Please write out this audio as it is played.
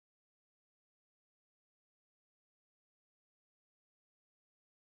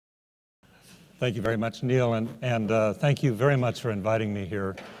Thank you very much, Neil, and thank you very much for inviting me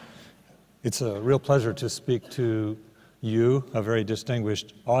here. It's a real pleasure to speak to you, a very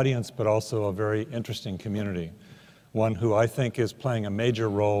distinguished audience, but also a very interesting community, one who I think is playing a major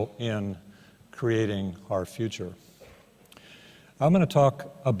role in creating our future. I'm going to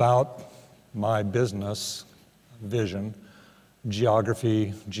talk about my business vision,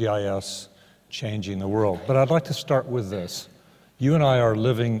 geography, GIS, changing the world. But I'd like to start with this. You and I are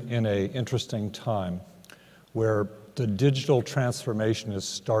living in an interesting time where the digital transformation is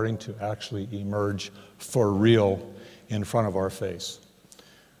starting to actually emerge for real in front of our face.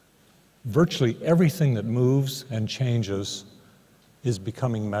 Virtually everything that moves and changes is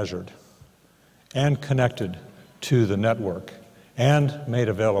becoming measured and connected to the network and made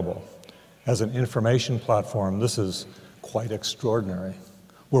available. As an information platform, this is quite extraordinary.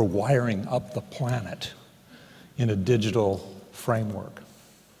 We're wiring up the planet in a digital framework.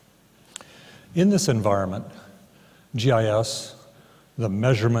 In this environment, GIS, the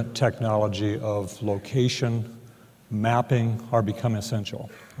measurement technology of location, mapping are becoming essential.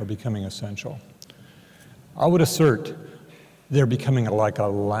 I would assert they're becoming like a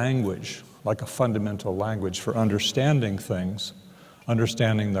language, like a fundamental language for understanding things,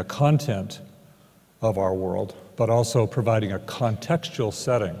 understanding the content of our world, but also providing a contextual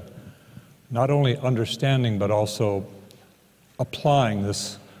setting, not only understanding, but also applying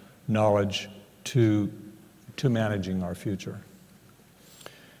this knowledge to managing our future.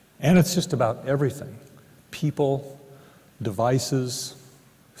 And it's just about everything: people, devices,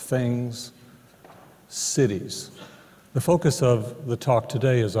 things, cities. The focus of the talk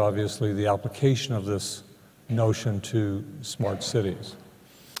today is obviously the application of this notion to smart cities.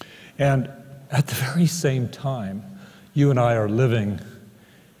 And at the very same time, you and I are living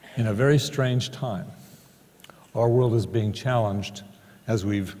in a very strange time. Our world is being challenged, as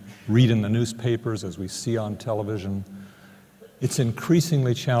we read in the newspapers, as we see on television. It's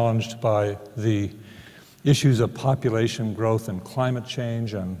increasingly challenged by the issues of population growth and climate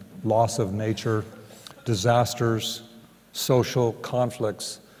change and loss of nature, disasters, social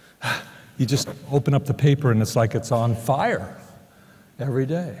conflicts. You just open up the paper and it's like it's on fire every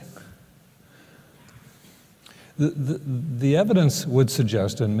day. The evidence would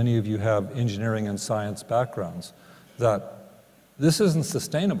suggest, and many of you have engineering and science backgrounds, that this isn't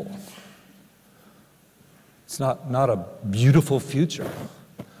sustainable. It's not a beautiful future.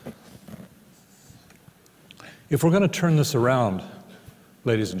 If we're going to turn this around,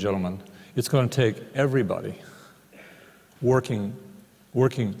 ladies and gentlemen, it's going to take everybody working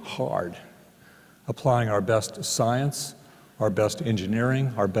hard, applying our best science, our best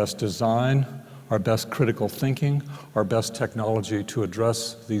engineering, our best design, our best critical thinking, our best technology to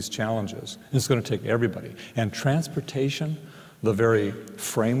address these challenges. It's going to take everybody. And transportation, the very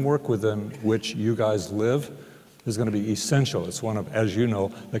framework within which you guys live, is going to be essential. It's one of, as you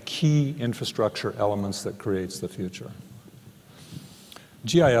know, the key infrastructure elements that creates the future.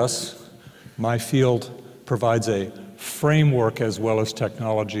 GIS, my field, provides a framework as well as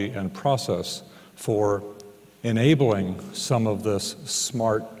technology and process for enabling some of this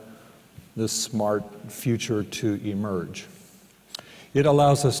smart future to emerge. It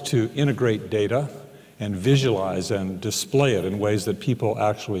allows us to integrate data and visualize and display it in ways that people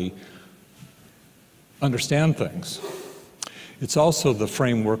actually understand things. It's also the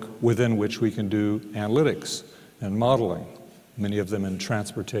framework within which we can do analytics and modeling, many of them in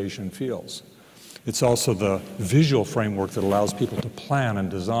transportation fields. It's also the visual framework that allows people to plan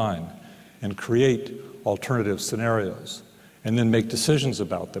and design and create alternative scenarios, and then make decisions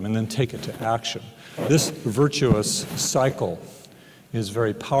about them, and then take it to action. This virtuous cycle is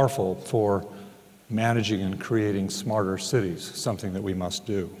very powerful for managing and creating smarter cities, something that we must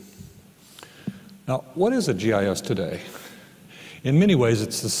do. Now, what is a GIS today? In many ways,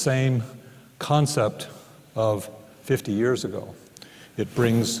 it's the same concept of 50 years ago. It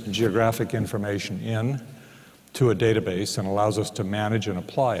brings geographic information in to a database and allows us to manage and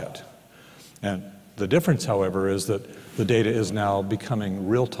apply it. And the difference, however, is that the data is now becoming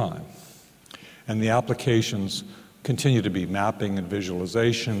real-time, and the applications continue to be mapping and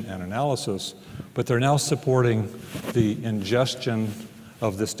visualization and analysis, but they're now supporting the ingestion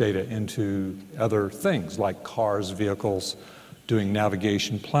of this data into other things like cars, vehicles, doing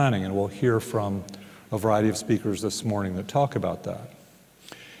navigation planning, and we'll hear from a variety of speakers this morning that talk about that.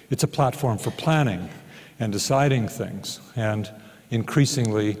 It's a platform for planning and deciding things, and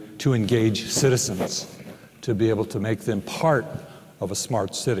increasingly to engage citizens, to be able to make them part of a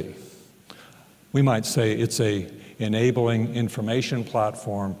smart city. We might say it's an enabling information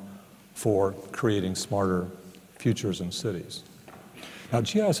platform for creating smarter futures and cities. Now,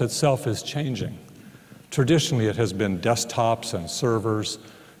 GIS itself is changing. Traditionally, it has been desktops and servers,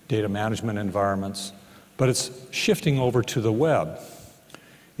 data management environments, but it's shifting over to the web.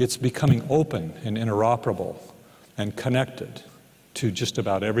 It's becoming open and interoperable and connected to just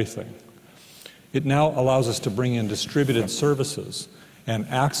about everything. It now allows us to bring in distributed services and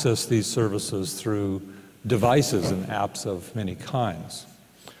access these services through devices and apps of many kinds.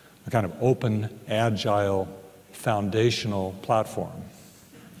 A kind of open, agile, foundational platform.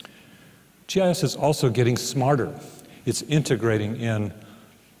 GIS is also getting smarter. It's integrating in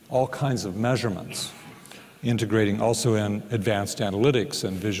all kinds of measurements, integrating also in advanced analytics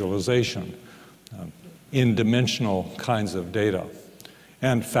and visualization, in-dimensional kinds of data,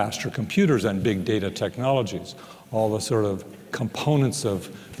 and faster computers and big data technologies, all the sort of components of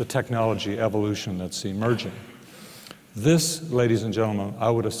the technology evolution that's emerging. This, ladies and gentlemen, I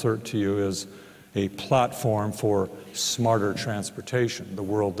would assert to you is a platform for smarter transportation, the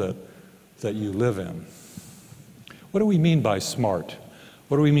world that you live in. What do we mean by smart?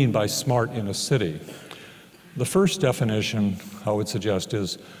 What do we mean by smart in a city? The first definition, I would suggest,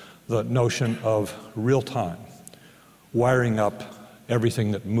 is the notion of real time, wiring up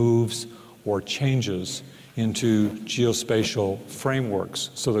everything that moves or changes into geospatial frameworks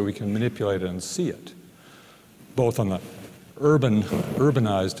so that we can manipulate it and see it, both on the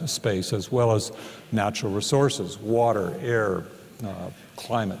urbanized space as well as natural resources, water, air,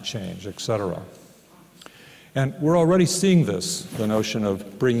 climate change, etc. And we're already seeing this, the notion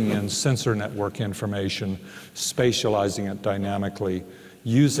of bringing in sensor network information, spatializing it dynamically,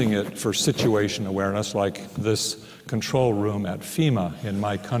 using it for situation awareness, like this control room at FEMA in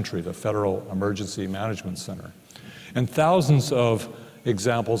my country, the Federal Emergency Management Center. And thousands of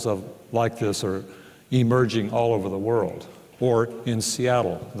examples like this are emerging all over the world. Or in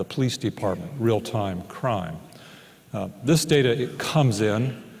Seattle, the police department, real-time crime. This data, it comes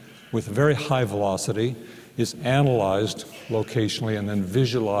in with very high velocity, is analyzed locationally, and then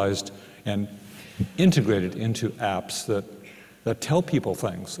visualized and integrated into apps that tell people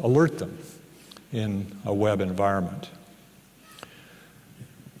things, alert them in a web environment.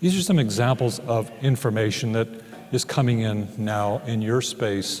 These are some examples of information that is coming in now in your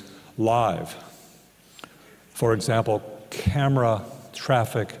space live. For example, camera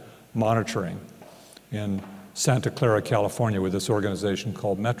traffic monitoring in Santa Clara, California, with this organization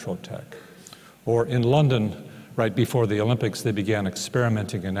called MetroTech. Or in London, right before the Olympics, they began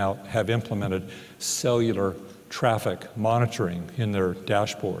experimenting and now have implemented cellular traffic monitoring in their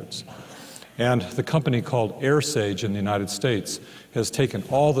dashboards. And the company called AirSage in the United States has taken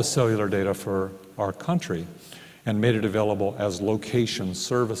all the cellular data for our country and made it available as location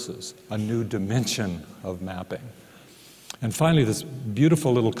services, a new dimension of mapping. And finally, this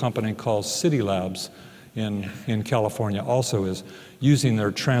beautiful little company called City Labs in California also is using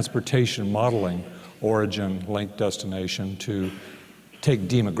their transportation modeling origin, link, destination to take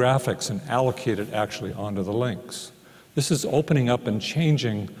demographics and allocate it actually onto the links. This is opening up and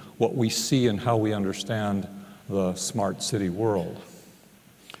changing what we see and how we understand the smart city world.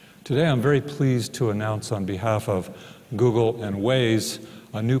 Today, I'm very pleased to announce on behalf of Google and Waze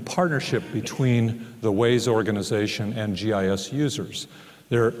a new partnership between the Waze organization and GIS users.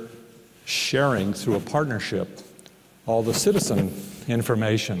 They're sharing through a partnership all the citizen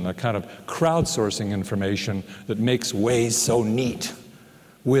information, the kind of crowdsourcing information that makes Waze so neat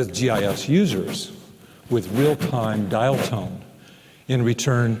with GIS users, with real-time dial tone. In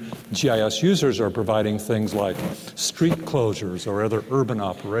return, GIS users are providing things like street closures or other urban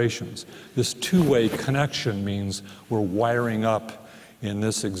operations. This two-way connection means we're wiring up, in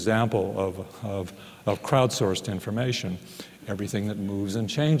this example of crowdsourced information, everything that moves and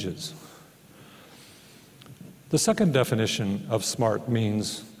changes. The second definition of smart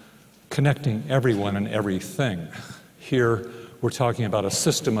means connecting everyone and everything. Here, we're talking about a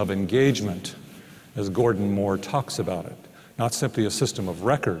system of engagement, as Gordon Moore talks about it. Not simply a system of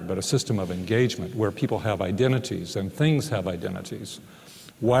record, but a system of engagement where people have identities and things have identities,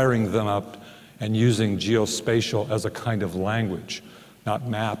 wiring them up and using geospatial as a kind of language, not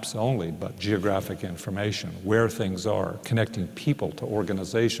maps only, but geographic information, where things are, connecting people to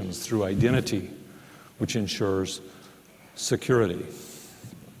organizations through identity, which ensures security.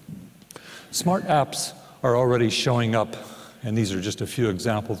 Smart apps are already showing up, and these are just a few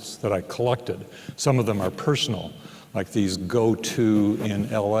examples that I collected. Some of them are personal, like these Go-To in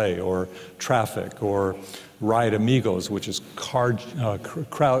LA, or Traffic, or Ride Amigos, which is carpooling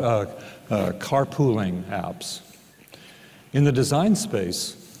apps. In the design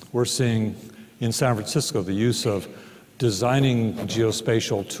space, we're seeing in San Francisco the use of designing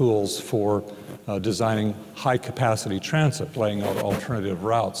geospatial tools for designing high-capacity transit, laying out alternative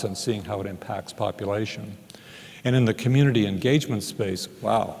routes and seeing how it impacts population. And in the community engagement space,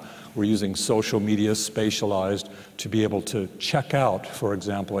 wow, we're using social media spatialized to be able to check out, for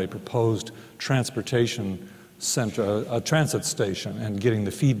example, a proposed transportation center, a transit station, and getting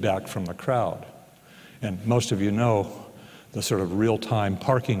the feedback from the crowd. And most of you know the sort of real-time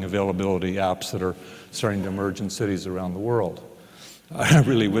parking availability apps that are starting to emerge in cities around the world. I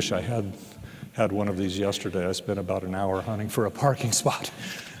really wish I had one of these yesterday. I spent about an hour hunting for a parking spot.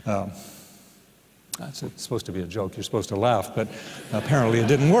 It's supposed to be a joke. You're supposed to laugh, but apparently it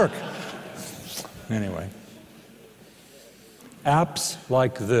didn't work. Anyway, apps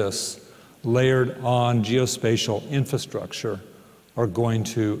like this, layered on geospatial infrastructure, are going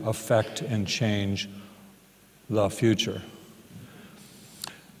to affect and change the future.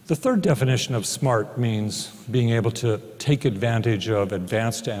 The third definition of smart means being able to take advantage of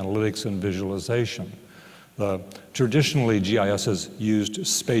advanced analytics and visualization. Traditionally, GIS has used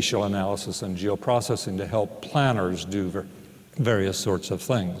spatial analysis and geoprocessing to help planners do various sorts of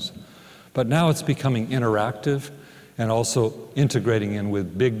things. But now it's becoming interactive and also integrating in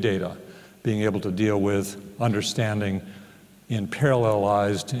with big data, being able to deal with understanding in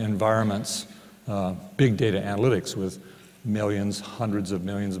parallelized environments, big data analytics with millions, hundreds of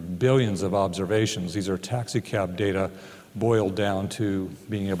millions, billions of observations. These are taxicab data boiled down to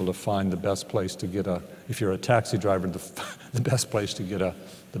being able to find the best place to get if you're a taxi driver, the best place to get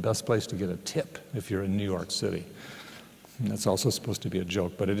a tip if you're in New York City. And that's also supposed to be a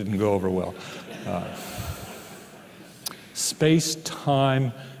joke, but it didn't go over well.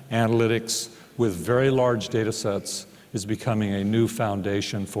 Space-time analytics with very large data sets is becoming a new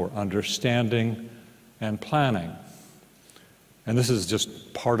foundation for understanding and planning. And this is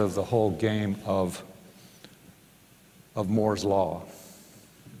just part of the whole game of Moore's Law.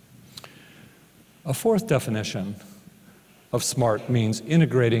 A fourth definition of smart means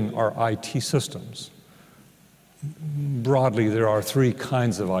integrating our IT systems. Broadly, there are three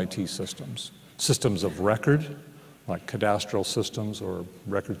kinds of IT systems. Systems of record, like cadastral systems or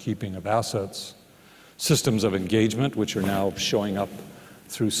record-keeping of assets. Systems of engagement, which are now showing up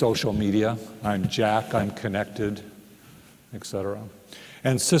through social media. I'm Jack, I'm connected, etc.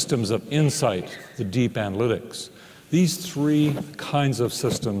 And systems of insight, the deep analytics. These three kinds of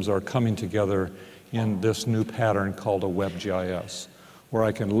systems are coming together in this new pattern called a WebGIS, where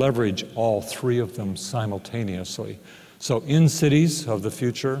I can leverage all three of them simultaneously. So in cities of the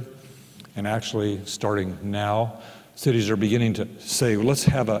future, and actually starting now, cities are beginning to say, let's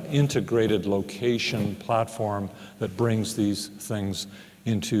have an integrated location platform that brings these things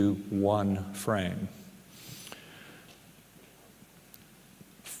into one frame.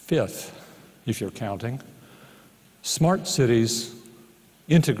 Fifth, if you're counting, smart cities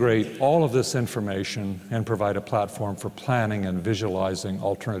integrate all of this information and provide a platform for planning and visualizing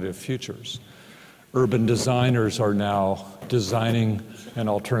alternative futures. Urban designers are now designing an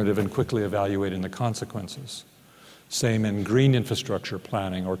alternative and quickly evaluating the consequences. Same in green infrastructure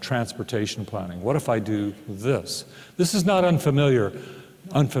planning or transportation planning. What if I do this? This is not unfamiliar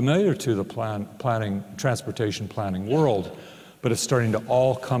to the transportation planning world, but it's starting to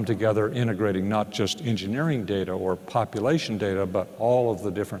all come together, integrating not just engineering data or population data, but all of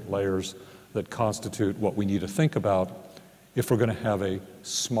the different layers that constitute what we need to think about if we're going to have a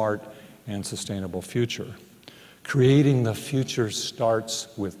smart and sustainable future. Creating the future starts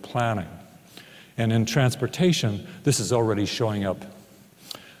with planning. And in transportation, this is already showing up.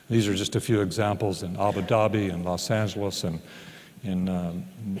 These are just a few examples in Abu Dhabi and Los Angeles and in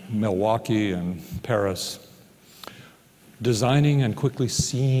Milwaukee and Paris. Designing and quickly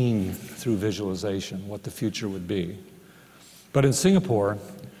seeing through visualization what the future would be. But in Singapore,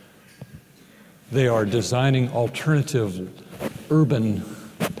 they are designing alternative urban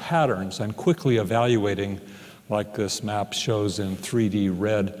patterns and quickly evaluating, like this map shows in 3D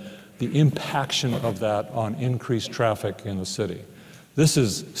red, the impaction of that on increased traffic in the city. This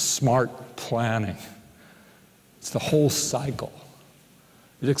is smart planning. It's the whole cycle.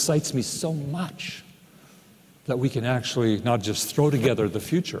 It excites me so much that we can actually not just throw together the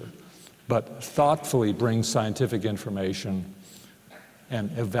future, but thoughtfully bring scientific information and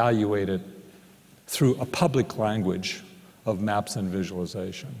evaluate it through a public language of maps and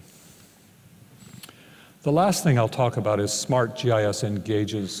visualization. The last thing I'll talk about is smart GIS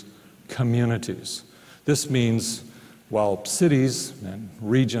engages communities. This means while cities and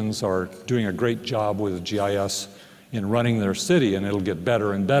regions are doing a great job with GIS in running their city, and it'll get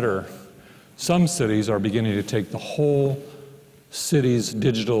better and better, some cities are beginning to take the whole city's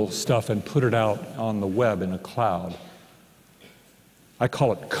digital stuff and put it out on the web in a cloud. I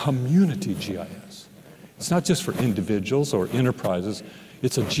call it community GIS. It's not just for individuals or enterprises,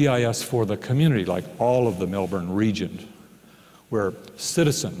 it's a GIS for the community, like all of the Melbourne region, where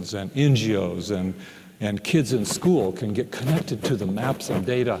citizens and NGOs and kids in school can get connected to the maps and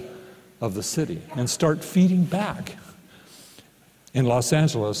data of the city and start feeding back. In Los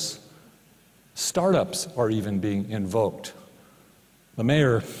Angeles, startups are even being invoked. The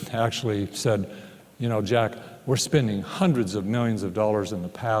mayor actually said, you know, Jack, we're spending hundreds of millions of dollars in the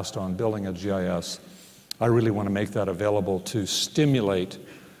past on building a GIS. I really want to make that available to stimulate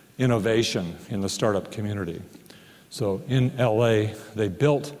innovation in the startup community. So in LA, they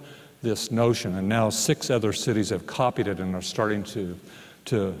built this notion, and now 6 other cities have copied it and are starting to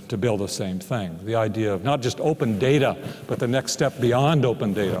build the same thing. The idea of not just open data, but the next step beyond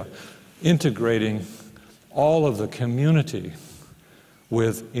open data, integrating all of the community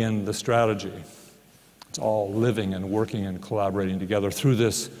within the strategy. It's all living and working and collaborating together through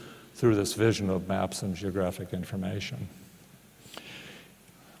this vision of maps and geographic information.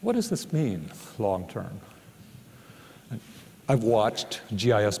 What does this mean long term? I've watched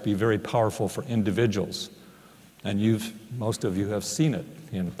GIS be very powerful for individuals, and most of you have seen it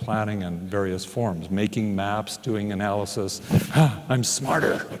in planning and various forms, making maps, doing analysis. I'm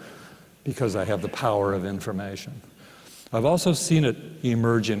smarter because I have the power of information. I've also seen it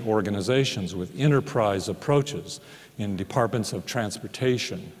emerge in organizations with enterprise approaches in departments of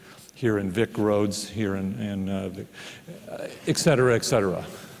transportation, here in Vic Roads, here et cetera, et cetera.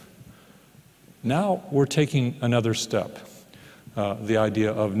 Now we're taking another step. The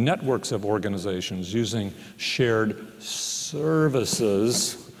idea of networks of organizations using shared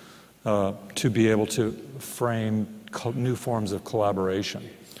services to be able to frame new forms of collaboration.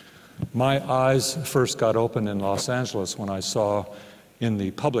 My eyes first got opened in Los Angeles when I saw in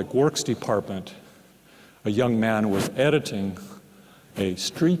the Public Works Department a young man was editing a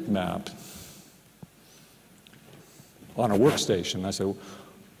street map on a workstation. I said, well,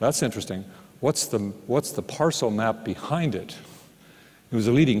 that's interesting. What's the parcel map behind it? It was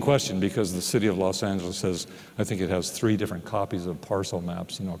a leading question because the city of Los Angeles has, I think it has 3 different copies of parcel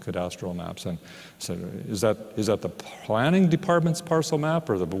maps, you know, cadastral maps. And I said, is that the planning department's parcel map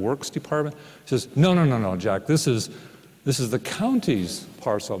or the works department? He says, no, Jack, this is the county's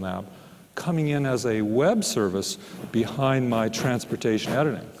parcel map coming in as a web service behind my transportation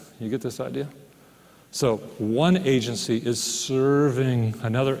editing. You get this idea? So one agency is serving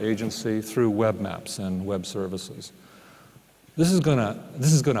another agency through web maps and web services. This is going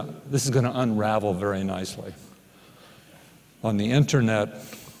to unravel very nicely. On the internet,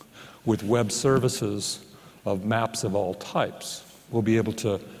 with web services of maps of all types, we'll be able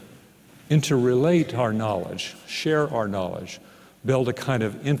to interrelate our knowledge, share our knowledge, build a kind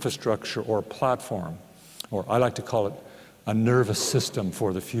of infrastructure or platform, or I like to call it a nervous system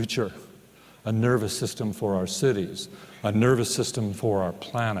for the future, a nervous system for our cities, a nervous system for our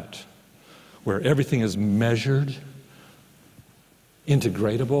planet, where everything is measured,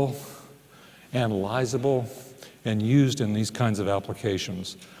 integratable, analyzable, and used in these kinds of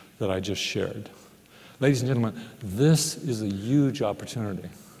applications that I just shared. Ladies and gentlemen, this is a huge opportunity.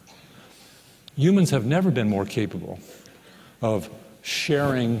 Humans have never been more capable of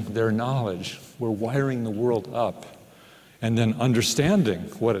sharing their knowledge. We're wiring the world up and then understanding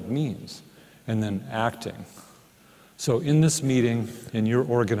what it means and then acting. So in this meeting, in your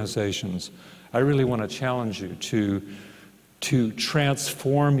organizations, I really want to challenge you to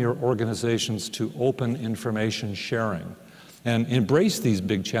transform your organizations to open information sharing and embrace these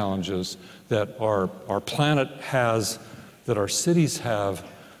big challenges that our planet has, that our cities have,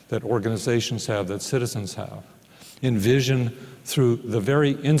 that organizations have, that citizens have. Envision through the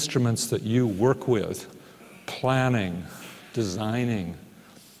very instruments that you work with, planning, designing,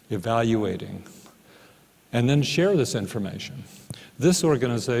 evaluating, and then share this information. This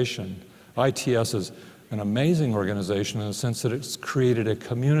organization, ITS, is an amazing organization in the sense that it's created a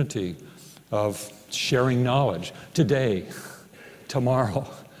community of sharing knowledge. Today, tomorrow,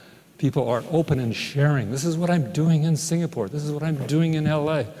 people are open and sharing. This is what I'm doing in Singapore. This is what I'm doing in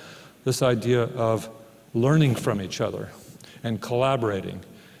LA. This idea of learning from each other and collaborating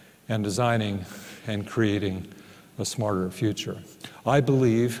and designing and creating a smarter future. I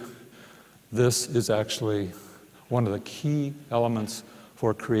believe this is actually one of the key elements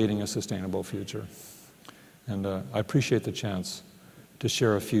for creating a sustainable future. And I appreciate the chance to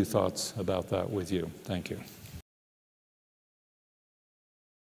share a few thoughts about that with you. Thank you.